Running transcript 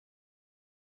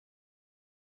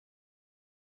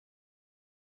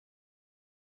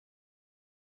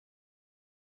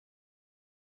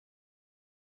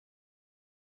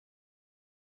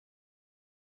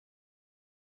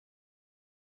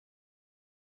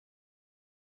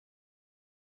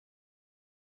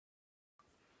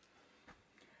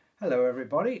Hello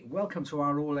everybody, welcome to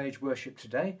our all-age worship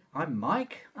today. I'm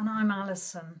Mike. And I'm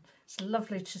Alison. It's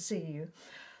lovely to see you.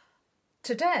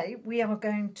 Today we are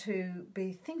going to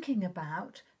be thinking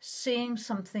about seeing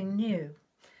something new.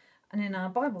 And in our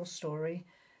Bible story,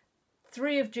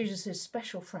 3 of Jesus'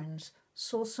 special friends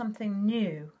saw something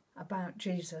new about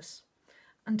Jesus.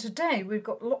 And today we've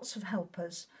got lots of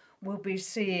helpers. We'll be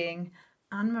seeing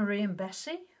Anne-Marie and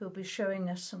Bessie, who'll be showing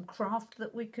us some craft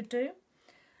that we could do.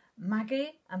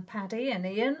 Maggie and Paddy and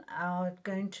Ian are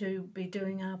going to be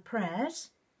doing our prayers.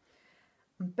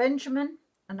 And Benjamin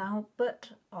and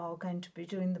Albert are going to be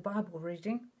doing the Bible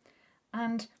reading.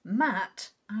 And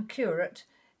Matt, our curate,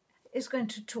 is going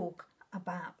to talk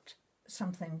about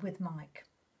something with Mike.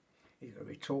 He's going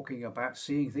to be talking about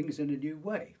seeing things in a new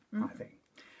way, I think.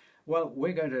 Well,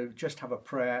 we're going to just have a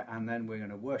prayer and then we're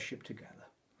going to worship together.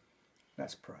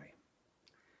 Let's pray.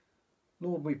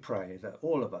 Lord, we pray that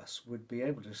all of us would be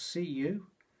able to see you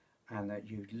and that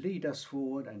you'd lead us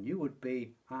forward and you would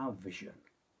be our vision.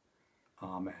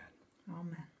 Amen.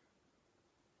 Amen.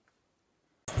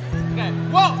 Okay,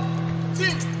 1,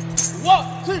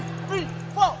 2, 3,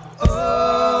 4.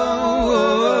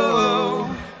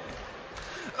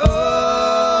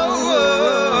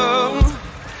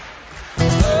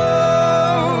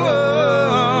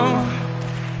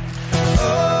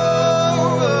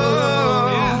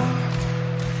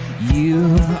 You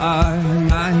are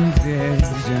my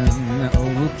vision, O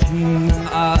King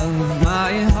of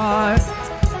my heart.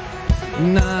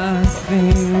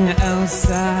 Nothing else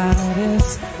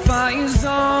satisfies,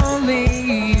 only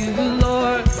you,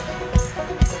 Lord.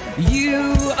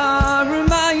 You are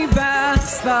my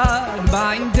best thought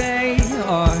by day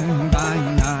or by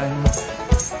night.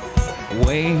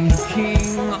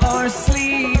 Waking or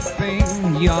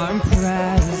sleeping, your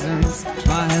presence,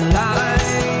 my life.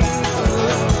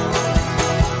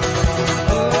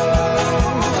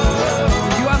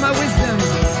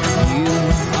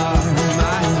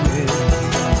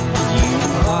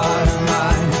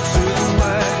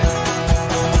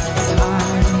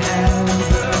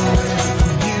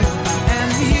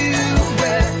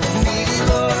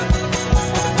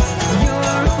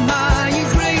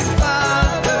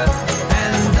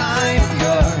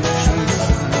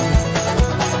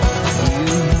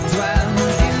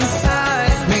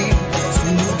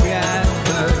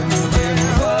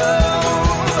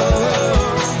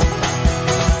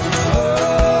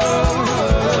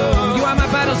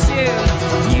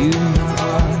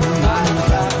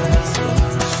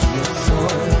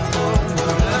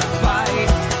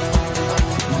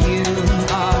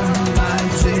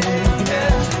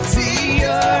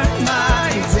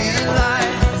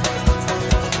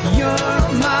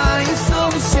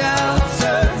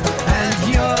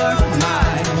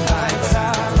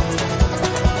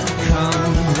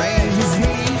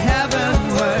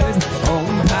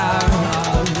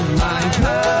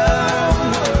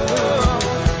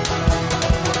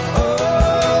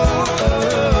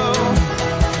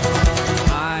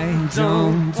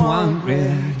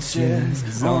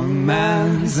 Or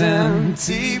man's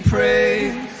empty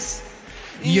praise.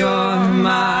 You're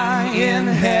my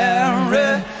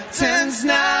inheritance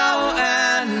now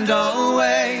and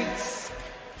always.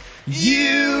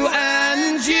 You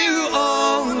and you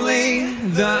only,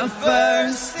 the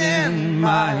first in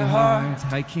my heart.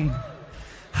 High King,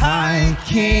 High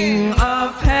King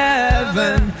of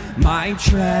heaven, my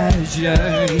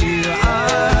treasure you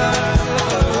are.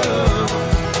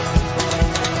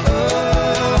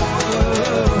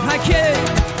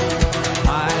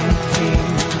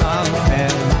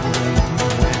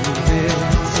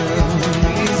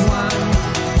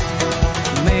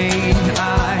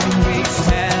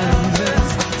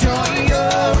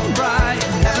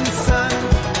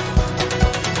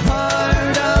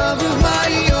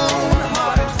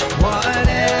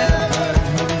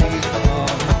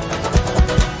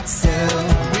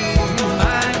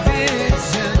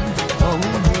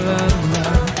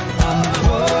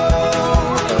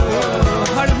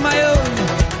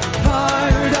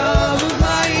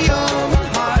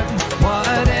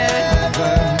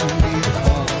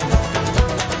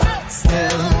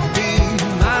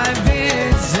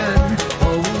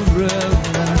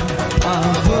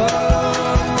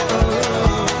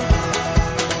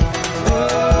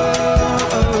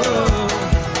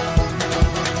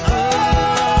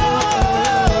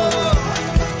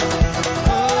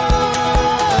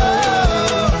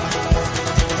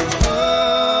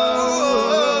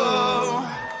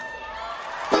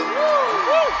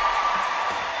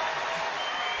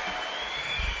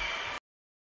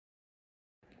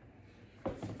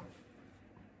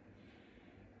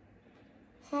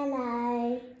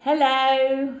 Hello.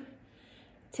 Hello.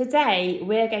 Today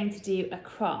we're going to do a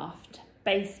craft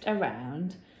based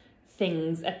around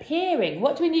things appearing.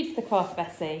 What do we need for the craft,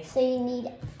 Bessie? So you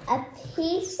need a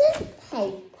piece of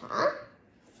paper,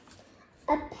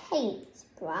 a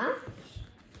paintbrush,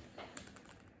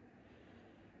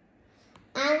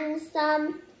 and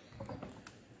some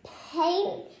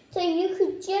paint. So you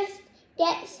could just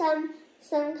get some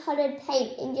coloured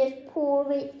paint and just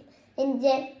pour it and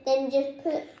then just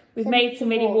put. We've made some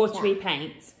really watery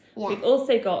paint. Yeah. We've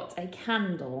also got a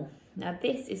candle. Now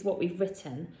this is what we've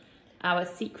written our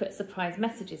secret surprise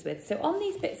messages with. So on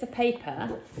these bits of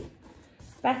paper,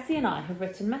 Bessie and I have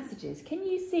written messages. Can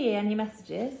you see any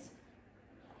messages?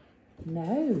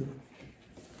 No.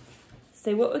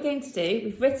 So what we're going to do,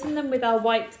 we've written them with our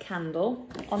white candle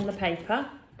on the paper.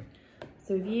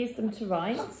 So we've used them to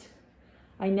write.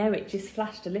 I know it just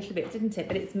flashed a little bit, didn't it?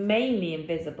 But it's mainly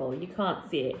invisible. You can't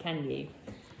see it, can you?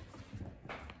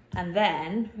 And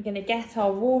then we're going to get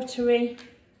our really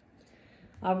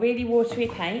watery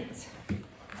paint.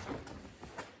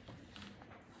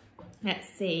 Let's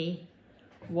see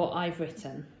what I've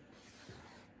written.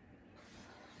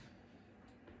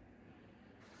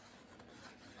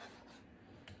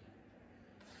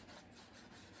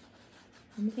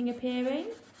 Anything appearing?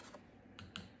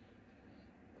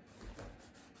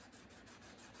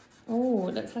 Oh,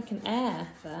 it looks like an air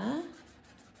there.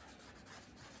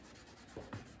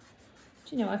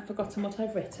 Do you know, I've forgotten what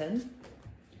I've written.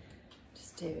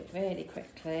 Just do it really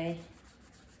quickly.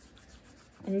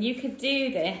 And you could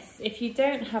do this, if you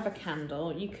don't have a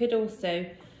candle, you could also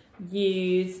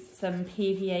use some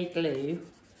PVA glue,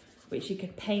 which you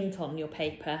could paint on your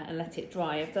paper and let it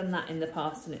dry. I've done that in the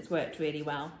past and it's worked really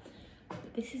well.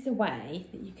 But this is a way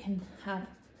that you can have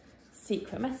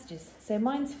secret messages. So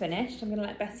mine's finished. I'm going to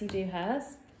let Bessie do hers.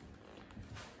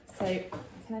 So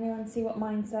can anyone see what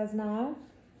mine says now?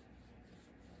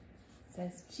 It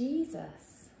says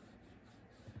Jesus.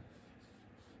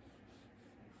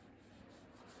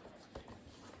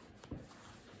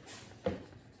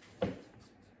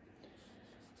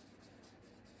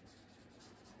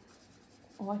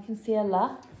 Oh, I can see a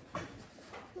la.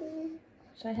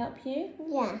 Should I help you?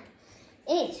 Yeah.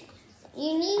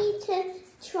 You need to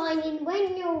try and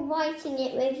when you're writing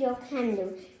it with your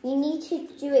candle, you need to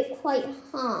do it quite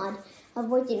hard,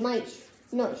 otherwise it might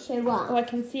not show up. Oh, I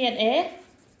can see an ear.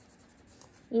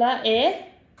 La ear.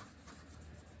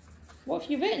 What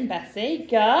have you written, Bessie?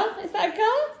 Girl? Is that a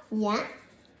girl? Yeah.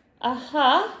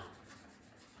 Aha.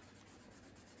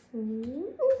 Mm.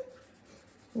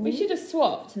 We should have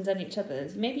swapped and done each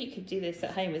other's. Maybe you could do this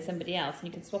at home with somebody else and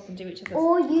you could swap and do each other's.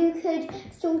 Or you could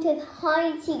sort of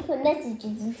hide secret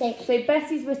messages and say, So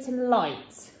Bessie's written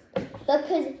light.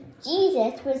 because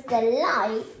Jesus was the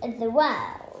light of the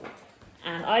world.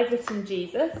 And I've written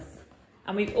Jesus.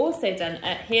 And we've also done,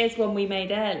 here's one we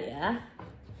made earlier,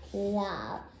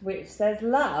 Love. which says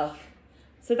love.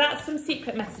 So that's some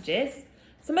secret messages.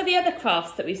 Some of the other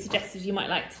crafts that we've suggested you might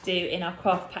like to do in our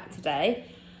craft pack today.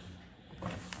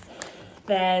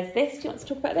 There's this. Do you want to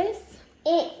talk about this?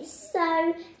 It's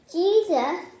so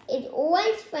Jesus is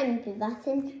always friends with us,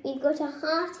 and we've got a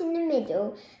heart in the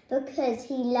middle because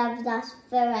he loves us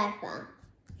forever.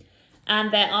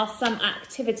 And there are some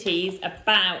activities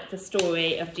about the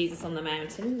story of Jesus on the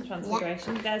mountain, the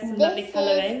Transfiguration. Yeah. There's some This lovely is-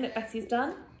 colouring that Bessie's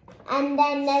done. And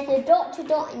then there's a dot to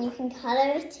dot, and you can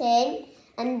colour it in.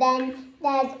 And then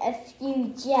there's a few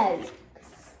jokes.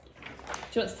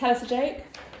 Do you want to tell us a joke?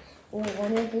 Or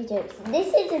one of the jokes.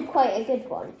 This is quite a good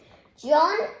one.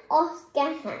 John,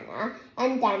 Oscar, Hannah,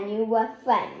 and Daniel were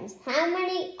friends. How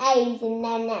many A's in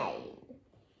their name?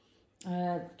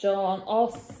 John,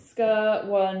 Oscar,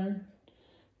 1,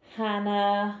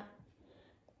 Hannah,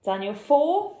 Daniel,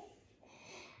 4.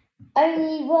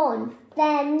 Only one.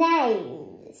 Their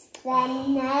names. Their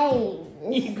names.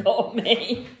 You got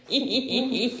me.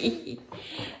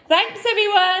 Thanks,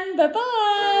 everyone.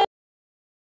 Bye-bye.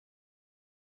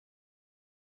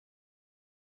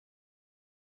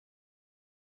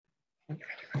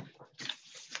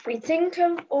 We think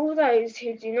of all those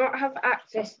who do not have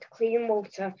access to clean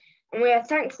water, and we are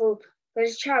thankful for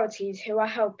the charities who are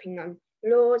helping them.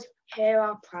 Lord, hear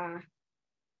our prayer.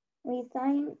 We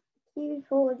thank you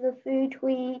for the food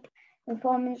we eat and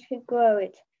farmers who grow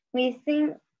it. We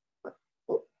thank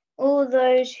all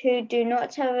those who do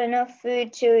not have enough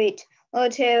food to eat.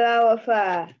 Lord, hear our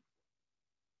prayer.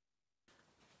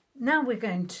 Now we're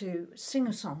going to sing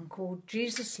a song called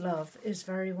Jesus' Love is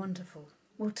Very Wonderful.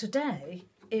 Well, today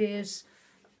is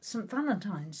St.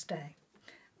 Valentine's Day.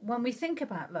 When we think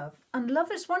about love, and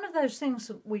love is one of those things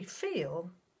that we feel,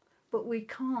 but we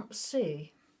can't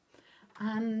see.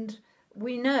 And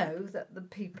we know that the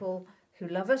people who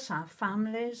love us, our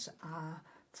families, our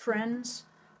friends.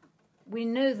 We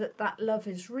know that that love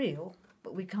is real,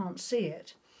 but we can't see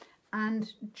it.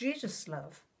 And Jesus'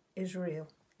 love is real,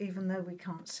 even though we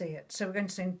can't see it. So we're going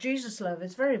to sing Jesus' love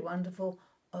is very wonderful,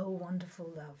 oh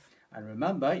wonderful love. And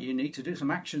remember, you need to do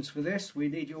some actions for this. We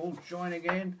need you all joining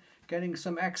in, getting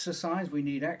some exercise. We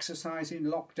need exercise in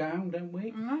lockdown, don't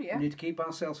we? Oh, yeah. We need to keep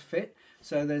ourselves fit.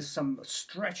 So there's some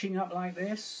stretching up like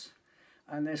this,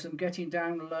 and there's some getting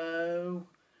down low,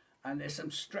 and there's some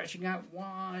stretching out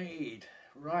wide.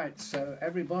 Right, so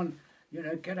everyone, you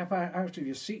know, get up out of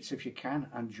your seats if you can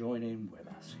and join in with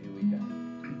us. Here we go.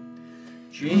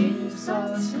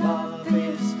 Jesus' love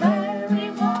is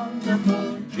very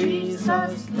wonderful.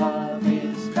 Jesus' love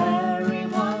is very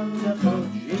wonderful.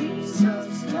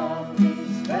 Jesus' love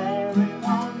is very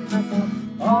wonderful.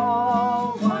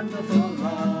 Oh, wonderful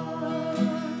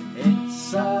love. It's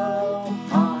so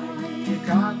high, you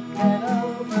can't get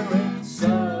over it. So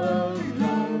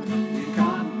low, you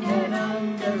can't get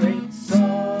under it.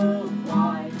 So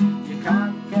wide, you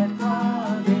can't get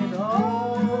round it.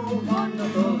 Oh,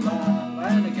 wonderful love.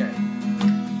 And again.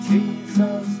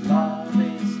 Jesus' love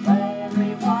is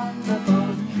very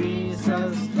wonderful.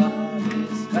 Jesus' love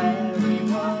is very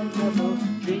wonderful.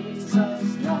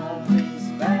 Jesus' love is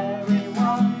very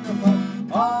wonderful.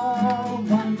 Oh,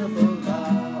 wonderful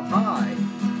love. High,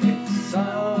 it's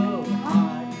so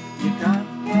high, you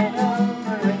can't get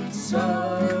over it. So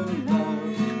low,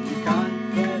 you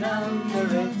can't get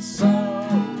under it. So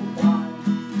wide,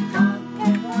 you can't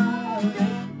get round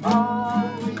it.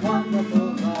 Oh, wonderful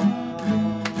love.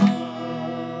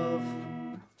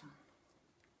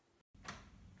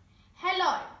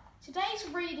 Hello. Today's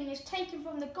reading is taken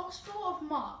from the Gospel of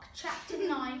Mark, chapter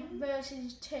 9,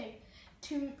 verses 2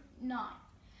 to 9.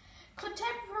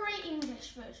 Contemporary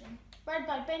English version, read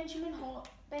by Benjamin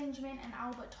and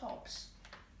Albert Hobbs.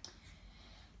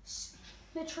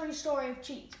 The true story of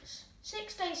Jesus.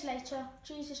 6 days later,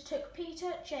 Jesus took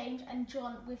Peter, James, and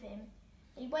John with him.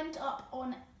 They went up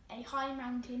on a high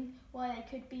mountain where they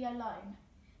could be alone.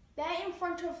 There in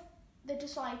front of the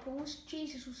disciples,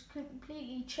 Jesus was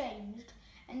completely changed,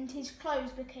 and his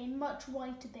clothes became much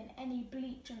whiter than any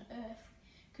bleach on earth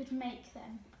could make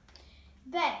them.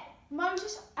 Then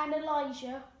Moses and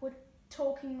Elijah were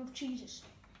talking with Jesus.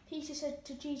 Peter said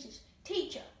to Jesus,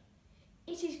 "Teacher,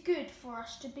 it is good for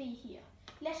us to be here.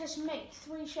 Let us make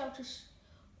 3 shelters,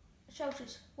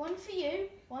 one for you,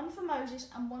 one for Moses,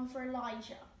 and one for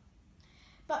Elijah."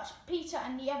 But Peter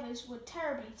and the others were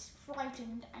terribly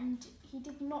frightened, and he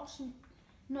did not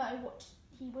know what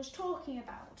he was talking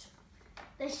about.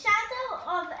 The shadow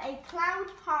of a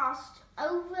cloud passed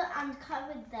over and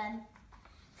covered them.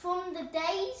 From the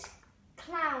day's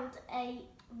cloud a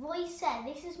voice said,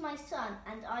 "This is my son,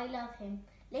 and I love him.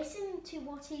 Listen to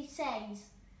what he says."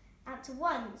 At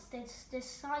once the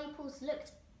disciples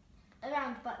looked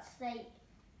around, but they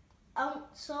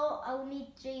saw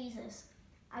only Jesus.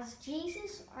 As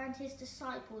Jesus and his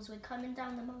disciples were coming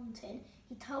down the mountain,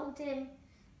 he told them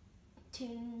to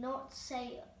not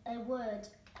say a word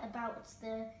about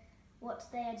what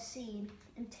they had seen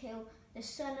until the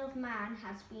Son of Man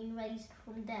has been raised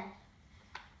from death.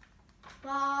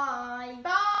 Bye.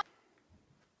 Bye.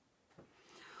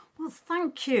 Well,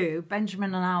 thank you,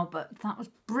 Benjamin and Albert. That was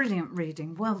brilliant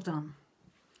reading. Well done.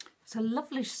 It's a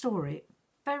lovely story.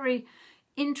 Very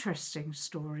interesting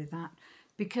story, that,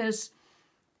 because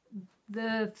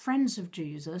the friends of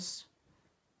Jesus,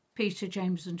 Peter,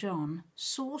 James and John,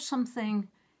 saw something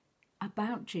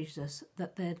about Jesus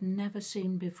that they'd never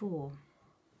seen before.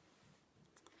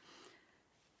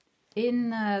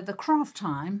 In the craft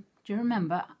time, do you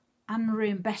remember, Anne-Marie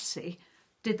and Bessie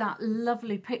did that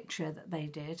lovely picture that they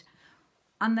did,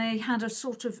 and they had a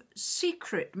sort of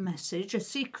secret message, a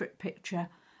secret picture,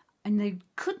 and they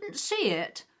couldn't see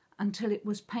it until it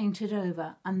was painted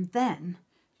over, and then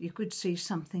you could see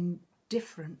something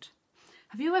different.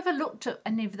 Have you ever looked at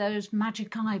any of those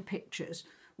magic eye pictures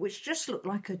which just look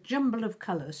like a jumble of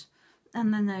colours,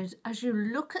 and then those, as you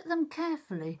look at them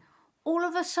carefully, all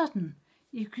of a sudden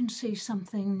you can see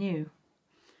something new?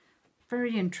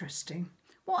 Very interesting.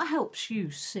 What helps you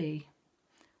see?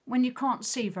 When you can't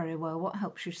see very well, what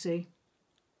helps you see?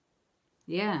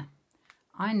 Yeah,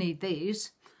 I need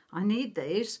these. I need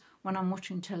these when I'm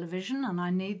watching television, and I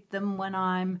need them when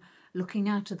I'm looking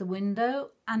out of the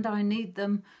window, and I need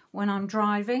them when I'm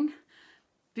driving,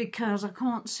 because I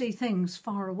can't see things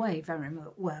far away very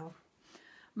well.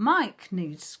 Mike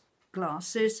needs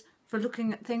glasses for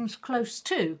looking at things close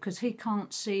to, because he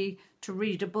can't see to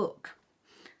read a book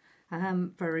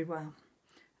very well.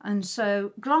 And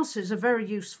so glasses are very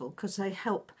useful because they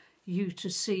help you to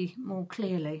see more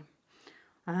clearly.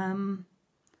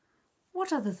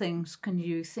 What other things can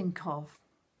you think of?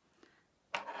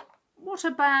 What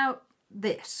about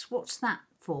this? What's that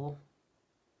for?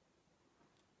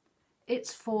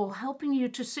 It's for helping you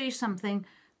to see something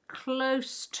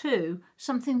close to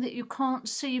something that you can't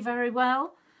see very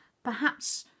well.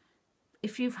 Perhaps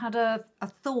if you've had a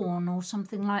thorn or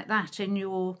something like that in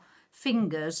your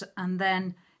fingers, and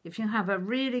then if you have a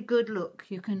really good look,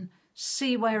 you can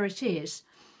see where it is.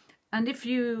 And if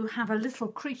you have a little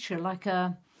creature like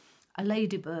a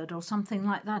ladybird or something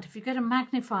like that, if you get a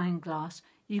magnifying glass,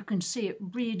 you can see it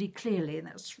really clearly.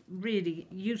 That's a really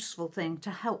useful thing to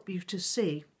help you to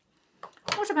see.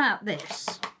 What about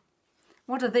this?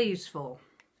 What are these for?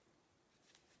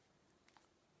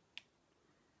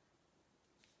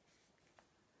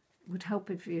 It would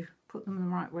help if you put them the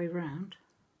right way round.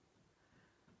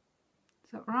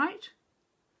 Is that right?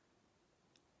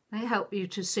 They help you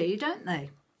to see, don't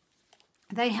they?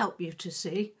 They help you to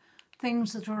see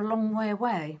things that are a long way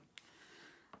away.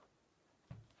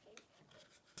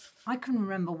 I can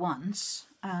remember once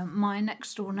my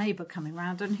next door neighbour coming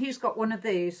round, and he's got one of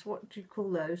these. What do you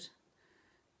call those?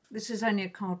 This is only a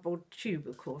cardboard tube,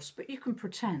 of course, but you can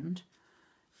pretend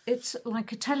it's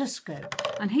like a telescope.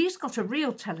 And he's got a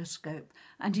real telescope,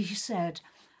 and he said,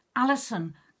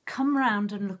 "Alison, come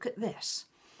round and look at this."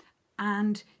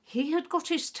 And he had got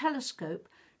his telescope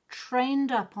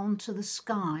trained up onto the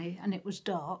sky, and it was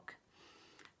dark.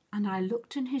 And I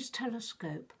looked in his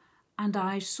telescope and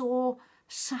I saw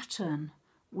Saturn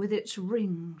with its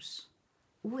rings.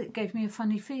 Oh, it gave me a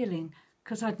funny feeling,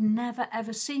 because I'd never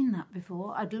ever seen that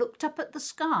before. I'd looked up at the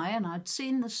sky and I'd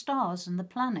seen the stars and the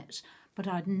planets, but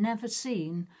I'd never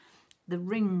seen the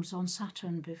rings on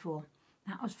Saturn before.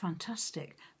 That was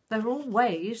fantastic. They're all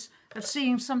ways of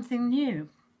seeing something new.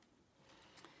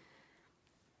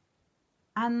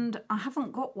 And I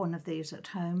haven't got one of these at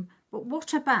home, but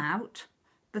what about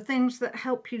the things that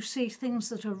help you see things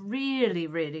that are really,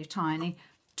 really tiny,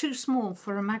 too small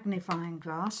for a magnifying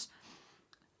glass?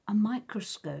 A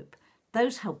microscope.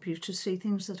 Those help you to see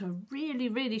things that are really,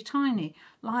 really tiny,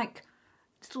 like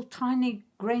little tiny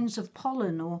grains of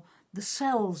pollen or the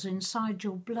cells inside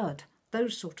your blood,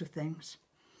 those sort of things.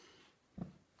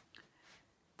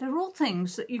 They're all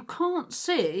things that you can't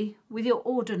see with your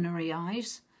ordinary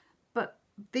eyes, but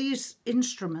these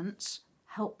instruments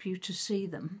help you to see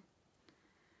them.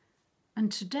 And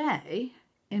today,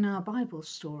 in our Bible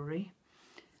story,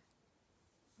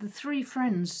 the three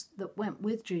friends that went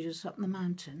with Jesus up the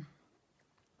mountain,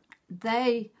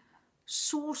 they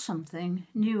saw something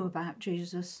new about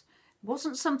Jesus. It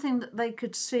wasn't something that they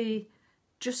could see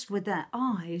just with their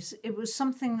eyes. It was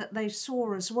something that they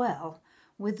saw as well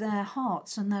with their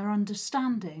hearts and their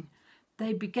understanding.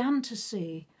 They began to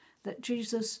see that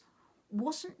Jesus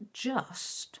wasn't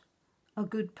just a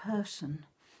good person,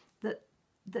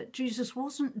 that Jesus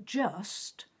wasn't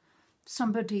just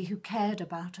somebody who cared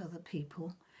about other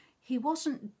people. He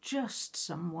wasn't just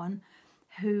someone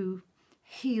who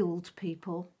healed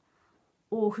people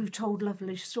or who told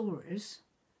lovely stories.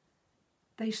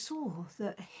 They saw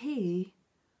that he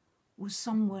was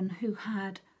someone who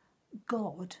had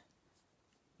God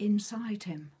inside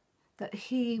him, that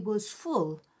he was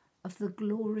full of the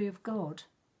glory of God.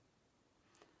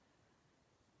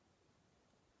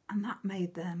 And that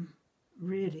made them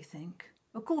really think.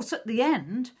 Of course, at the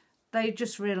end, they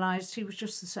just realised he was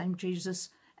just the same Jesus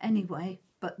anyway,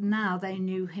 but now they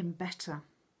knew him better.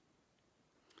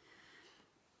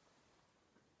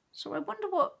 So I wonder,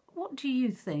 what do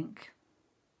you think?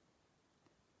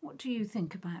 What do you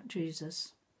think about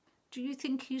Jesus? Do you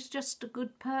think he's just a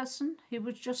good person? He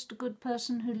was just a good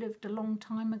person who lived a long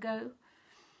time ago?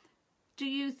 Do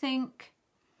you think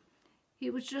he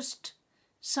was just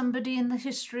somebody in the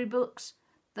history books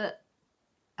that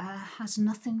has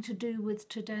nothing to do with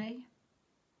today?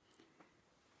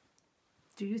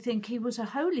 Do you think he was a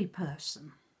holy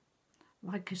person,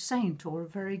 like a saint or a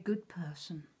very good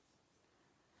person?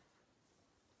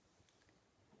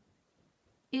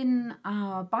 In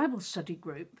our Bible study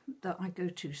group that I go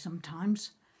to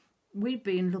sometimes, we've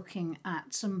been looking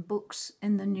at some books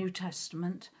in the New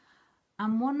Testament,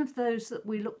 and one of those that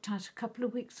we looked at a couple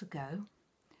of weeks ago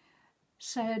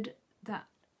said that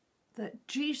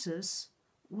Jesus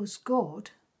was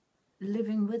God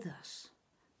living with us,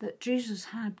 that Jesus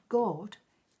had God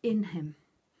in him.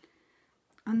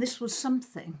 And this was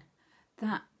something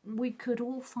that we could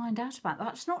all find out about.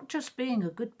 That's not just being a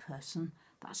good person,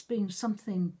 that's being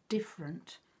something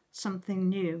different, something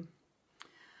new.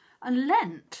 And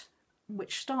Lent,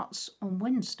 which starts on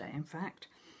Wednesday, in fact,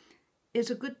 is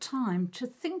a good time to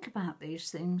think about these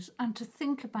things and to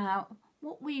think about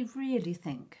what we really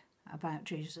think about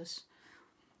Jesus.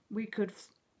 We could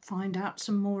find out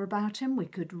some more about him. We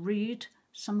could read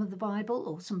some of the Bible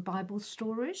or some Bible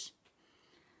stories.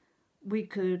 We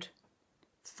could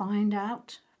find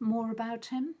out more about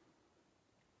him.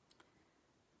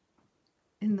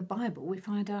 In the Bible, we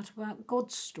find out about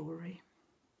God's story.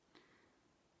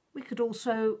 We could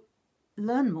also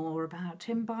learn more about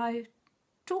him by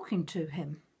talking to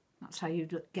him. That's how you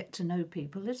get to know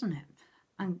people, isn't it?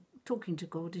 And talking to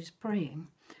God is praying.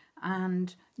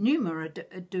 And Numa are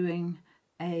doing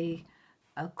a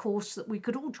course that we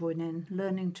could all join in,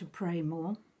 learning to pray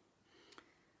more.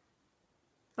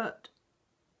 But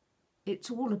it's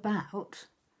all about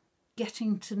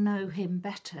getting to know him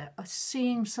better,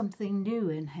 seeing something new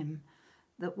in him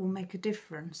that will make a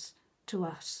difference to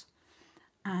us.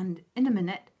 And in a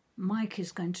minute, Mike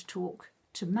is going to talk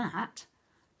to Matt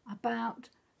about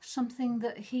something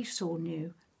that he saw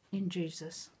new in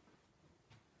Jesus.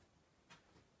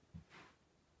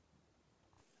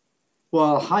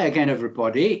 Well, hi again,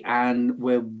 everybody, and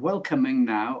we're welcoming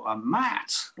now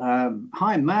Matt.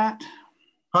 Hi, Matt.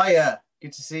 Hiya,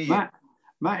 good to see you.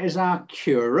 Matt is our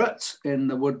curate in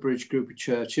the Woodbridge group of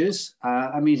churches.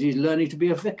 That means he's learning to be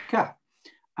a vicar.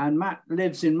 And Matt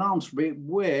lives in Malmesbury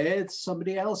with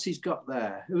somebody else he's got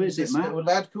there. Who is it, Matt? A little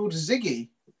lad called Ziggy.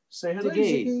 Say hello,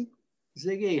 Ziggy.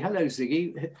 Ziggy, hello,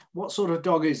 Ziggy. What sort of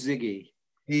dog is Ziggy?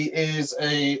 He is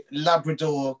a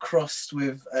Labrador crossed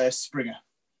with a Springer.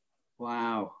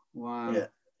 Wow. Yeah,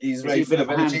 he's very full of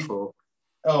energy. Handful?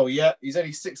 Oh yeah, he's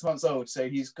only 6 months old, so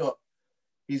he's got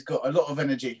a lot of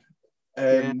energy.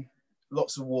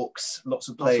 Lots of walks, lots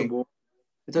of playing.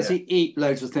 Does he eat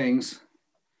loads of things?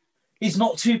 He's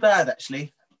not too bad,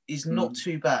 actually. He's not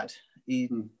too bad. He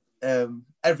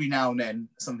every now and then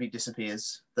something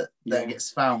disappears that gets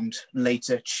found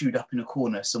later, chewed up in a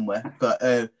corner somewhere, but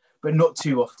not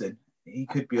too often. He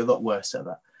could be a lot worse at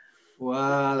that.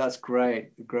 Wow, that's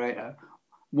great.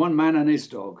 One man and his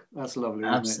dog. That's lovely.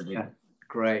 Absolutely. Isn't it? Yeah.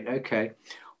 Great. Okay.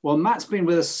 Well, Matt's been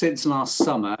with us since last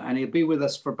summer, and he'll be with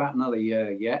us for about another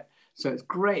year yet. So it's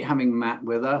great having Matt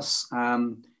with us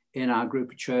in our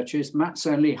group of churches. Matt's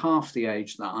only half the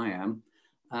age that I am.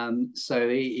 So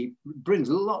he brings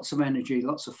lots of energy,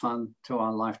 lots of fun to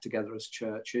our life together as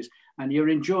churches. And you're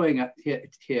enjoying it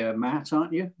here, Matt,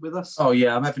 aren't you, with us? Oh,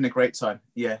 yeah, I'm having a great time.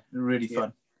 Yeah, really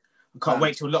fun. I can't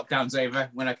wait till lockdown's over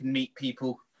when I can meet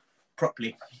people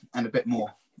properly and a bit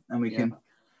more, and we can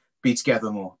be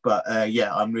together more. But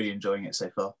I'm really enjoying it so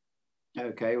far.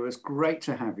 Okay, well, it's great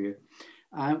to have you.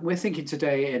 We're thinking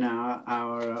today in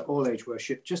our all-age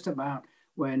worship just about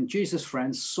when Jesus'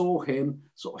 friends saw him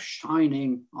sort of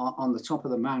shining on the top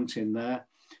of the mountain there,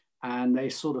 and they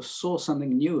sort of saw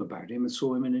something new about him and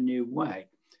saw him in a new way.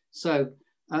 So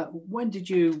when did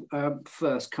you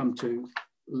first come to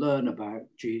learn about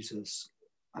Jesus,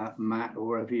 Matt,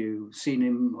 or have you seen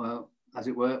him, as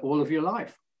it were, all of your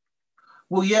life?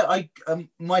 Well, yeah,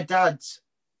 my dad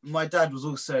was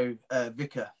also a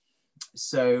vicar,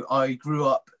 so I grew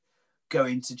up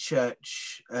going to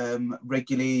church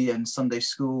regularly and Sunday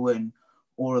school and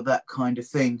all of that kind of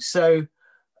thing. So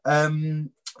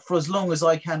for as long as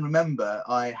I can remember,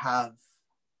 I have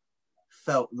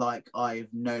felt like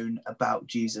I've known about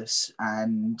Jesus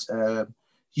and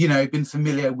been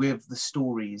familiar with the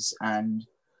stories and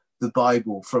the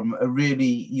Bible from a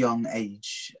really young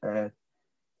age.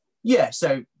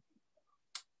 So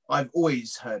I've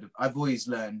always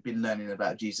been learning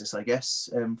about Jesus, I guess,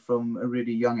 from a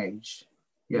really young age.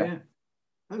 Yeah.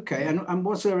 Okay. And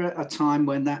was there a time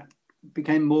when that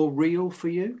became more real for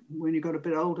you, when you got a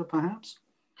bit older, perhaps?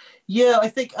 Yeah, I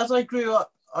think as I grew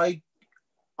up, I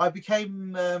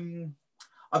became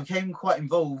quite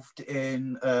involved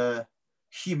in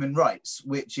human rights,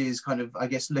 which is kind of, I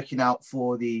guess, looking out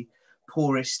for the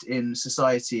poorest in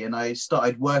society. And I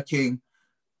started working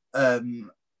in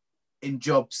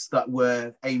jobs that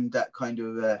were aimed at kind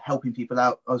of helping people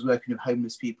out. I was working with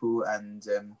homeless people and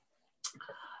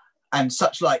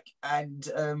such like. And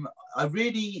I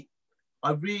really,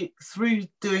 through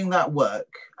doing that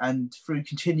work and through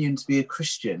continuing to be a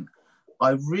Christian,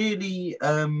 I really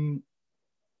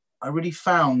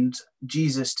found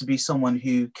Jesus to be someone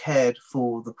who cared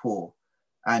for the poor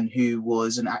and who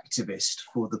was an activist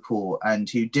for the poor and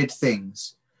who did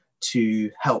things to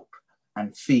help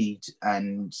and feed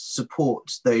and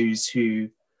support those who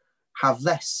have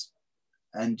less.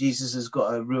 And Jesus has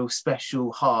got a real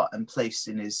special heart and place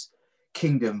in his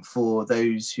kingdom for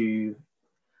those who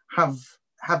have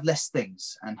less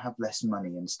things and have less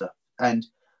money and stuff. And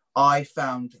I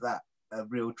found that a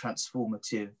real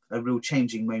transformative, a real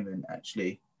changing moment,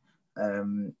 actually,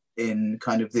 in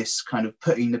kind of this kind of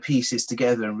putting the pieces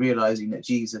together and realizing that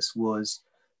Jesus was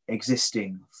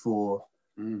existing for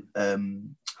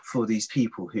for these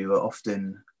people who are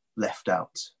often left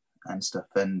out and stuff.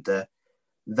 And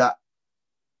that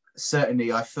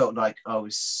certainly, I felt like I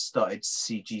was started to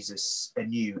see Jesus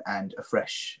anew and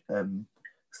afresh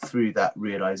through that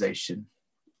realization.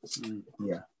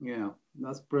 Yeah,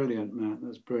 that's brilliant, Matt.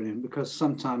 That's brilliant, because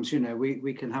sometimes, you know,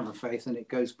 we can have a faith and it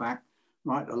goes back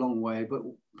right a long way, but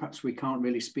perhaps we can't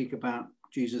really speak about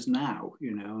Jesus now,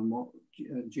 you know, and what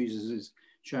Jesus is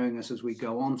showing us as we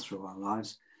go on through our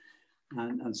lives.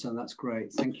 And so that's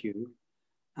great. Thank you.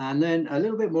 And then a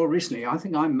little bit more recently, I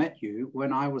think I met you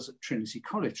when I was at Trinity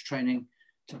College training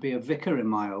to be a vicar in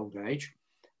my old age.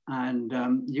 And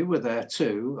you were there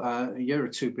too, a year or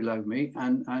two below me,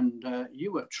 and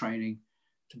you were training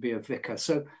to be a vicar.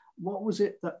 So what was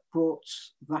it that brought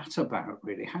that about,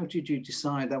 really? How did you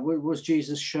decide that? Was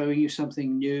Jesus showing you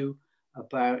something new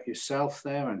about yourself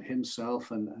there and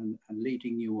himself and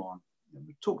leading you on?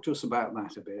 Talk to us about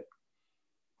that a bit.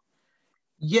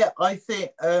 Yeah, I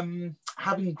think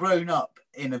having grown up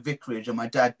in a vicarage and my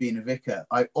dad being a vicar,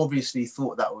 I obviously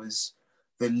thought that was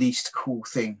the least cool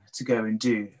thing to go and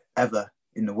do ever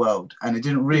in the world. And it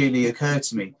didn't really occur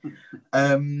to me.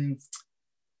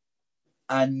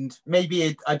 And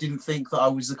maybe I didn't think that I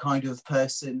was the kind of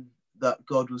person that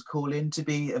God was calling to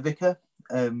be a vicar.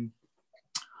 I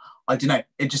don't know.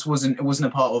 It wasn't a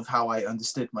part of how I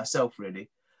understood myself, really.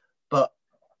 But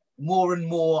more and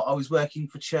more, I was working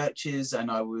for churches and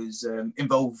I was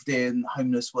involved in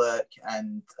homeless work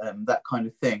and that kind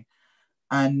of thing.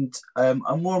 And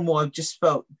more and more, I've just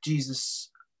felt Jesus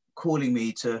calling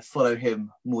me to follow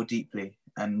him more deeply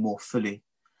and more fully.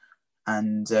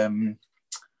 And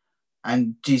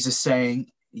Jesus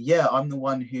saying, yeah, I'm the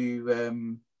one who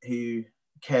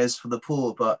cares for the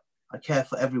poor, but I care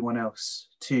for everyone else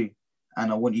too.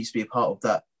 And I want you to be a part of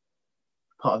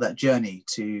that journey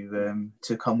to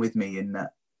come with me in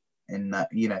that,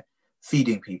 you know,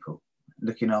 feeding people,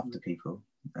 looking after people,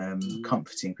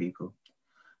 comforting people.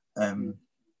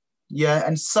 Yeah,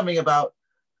 and something about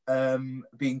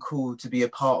being called to be a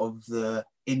part of the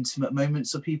intimate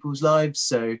moments of people's lives.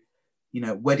 So, you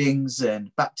know, weddings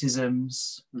and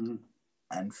baptisms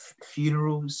and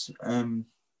funerals.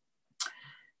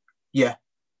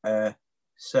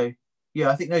 So yeah,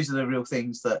 I think those are the real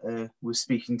things that were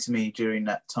speaking to me during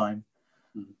that time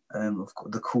of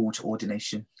the call to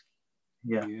ordination.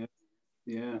 Yeah.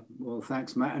 Well,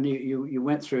 thanks, Matt. And you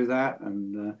went through that,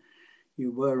 and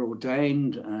you were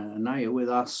ordained, and now you're with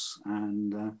us.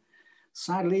 And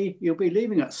sadly, you'll be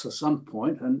leaving us at some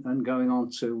point and going on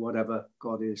to whatever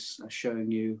God is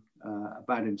showing you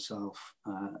about himself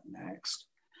next.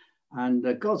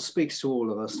 And God speaks to all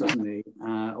of us, doesn't he?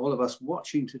 All of us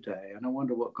watching today. And I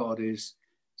wonder what God is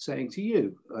saying to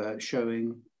you,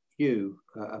 showing you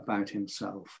about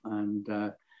himself. And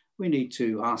we need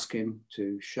to ask him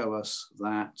to show us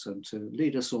that and to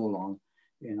lead us all on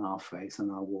in our faith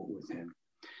and our walk with him.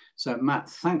 So, Matt,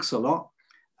 thanks a lot.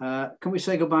 Can we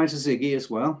say goodbye to Ziggy as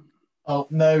well? Oh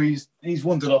no, he's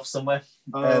wandered off somewhere.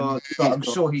 But I'm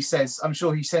sure he sends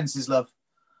his love.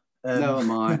 No,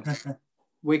 am I.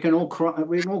 We can all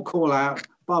call out.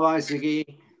 Bye-bye,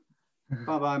 Ziggy.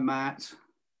 Bye-bye, Matt.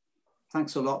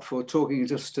 Thanks a lot for talking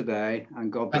to us today,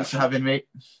 and God bless. Thanks for having me.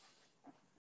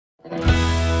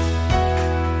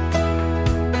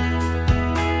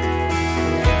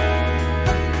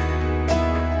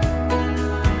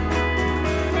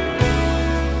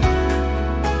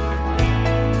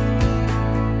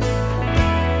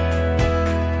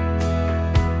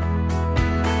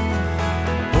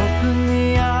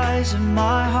 In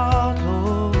my heart,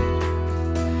 Lord,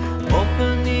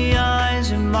 open the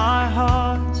eyes in my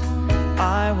heart.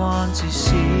 I want to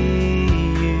see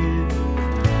you.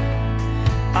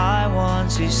 I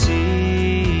want to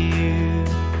see you.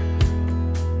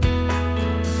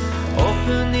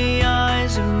 Open the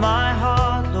eyes in my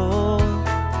heart, Lord.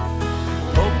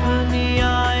 Open the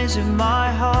eyes in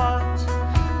my heart.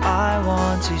 I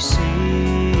want to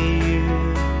see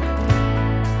you.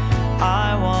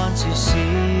 I want to see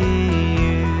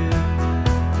you,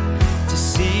 to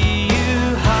see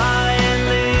you high and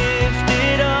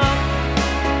lifted up,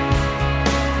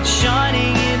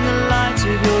 shining in the light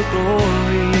of your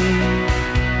glory.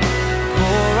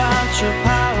 Pour out your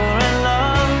power and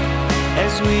love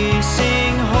as we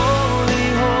sing holy,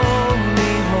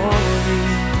 holy, holy.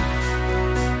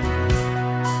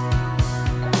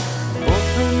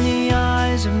 Open the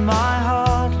eyes of my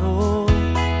heart, Lord.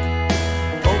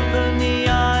 Open the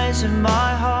eyes of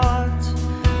my heart.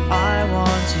 I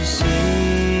want to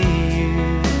see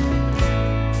you.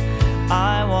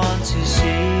 I want to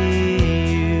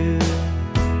see you.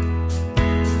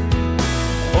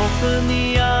 Open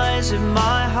the eyes eyes of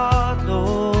my heart,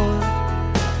 Lord.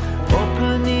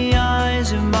 Open the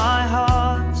eyes of my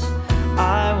heart.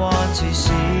 I want to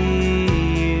see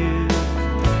you.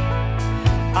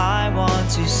 I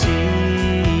want to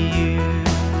see you.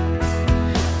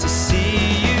 To see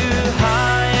you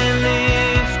high and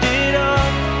lifted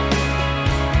up,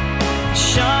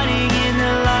 shining in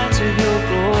the light of your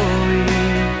glory.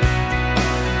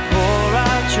 Pour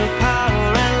out your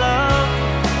power and love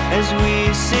as we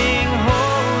sing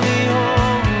holy,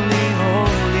 holy,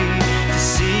 holy. To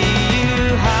see you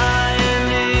high and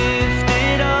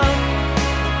lifted up,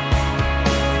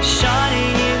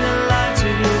 shining in the light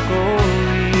of your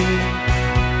glory.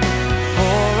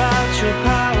 Pour out your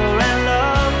power and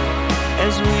love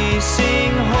as we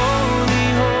sing holy,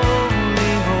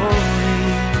 holy, holy.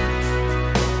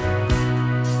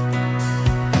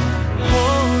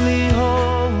 Holy,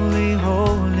 holy,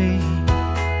 holy.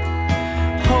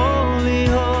 Holy,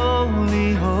 holy,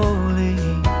 holy.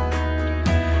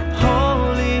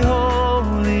 Holy,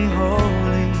 holy,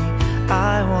 holy.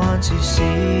 I want to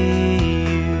see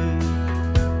you.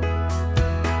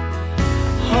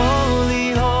 Holy,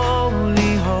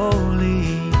 holy, holy.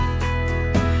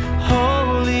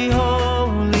 Holy,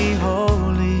 holy,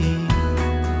 holy.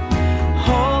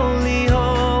 Holy,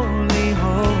 holy,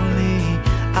 holy.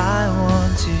 I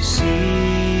want to see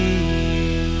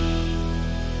you.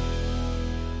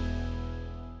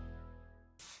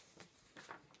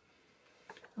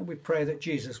 And we pray that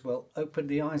Jesus will open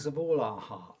the eyes of all our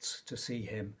hearts to see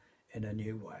him in a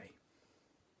new way.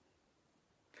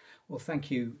 Well, thank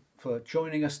you for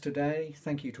joining us today.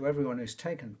 Thank you to everyone who's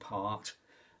taken part.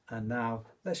 And now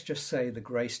let's just say the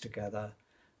grace together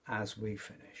as we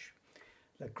finish.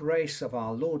 The grace of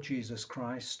our Lord Jesus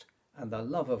Christ and the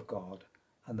love of God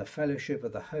and the fellowship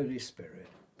of the Holy Spirit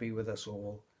be with us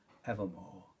all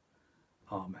evermore.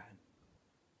 Amen.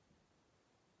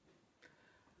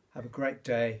 Have a great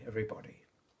day, everybody.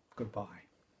 Goodbye.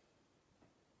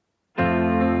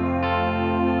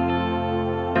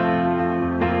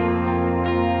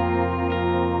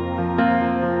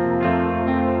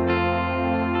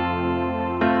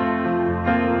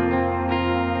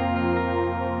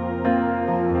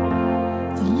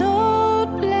 The Lord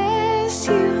bless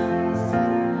you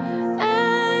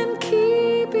and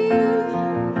keep you.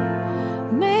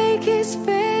 Make his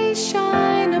face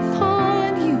shine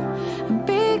upon you and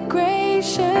be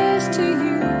gracious to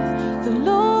you. The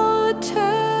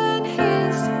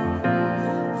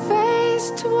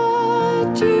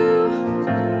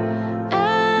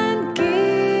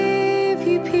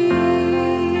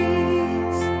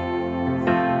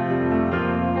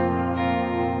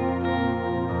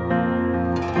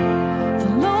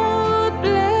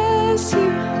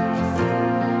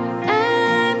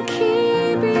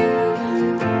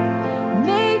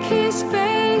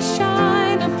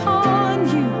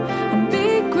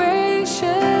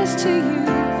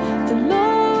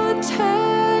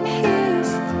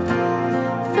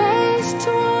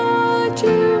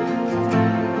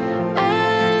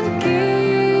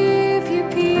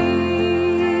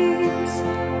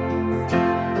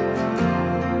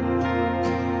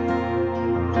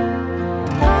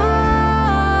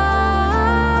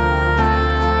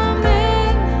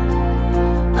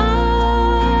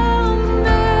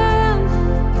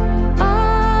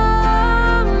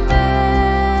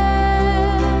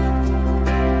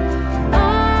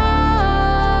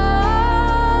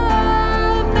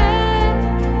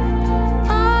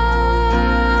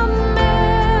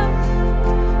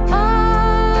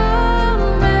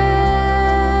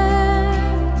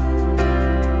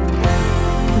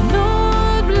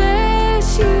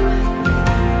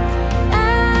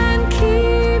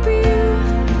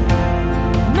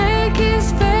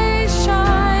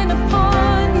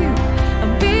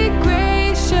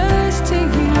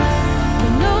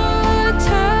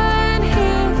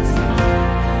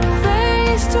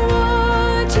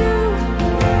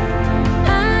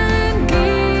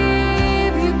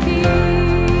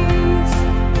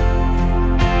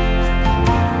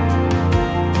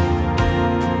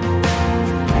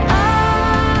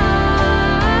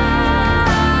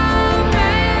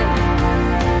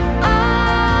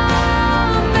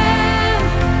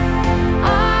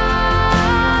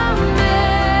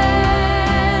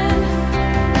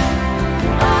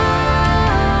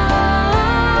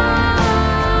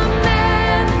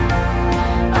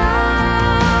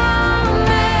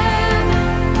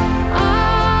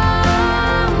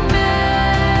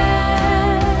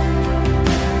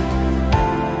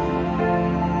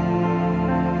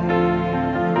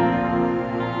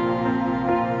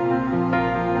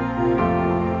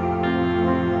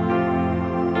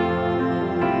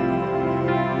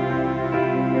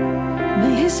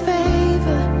May his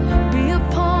favor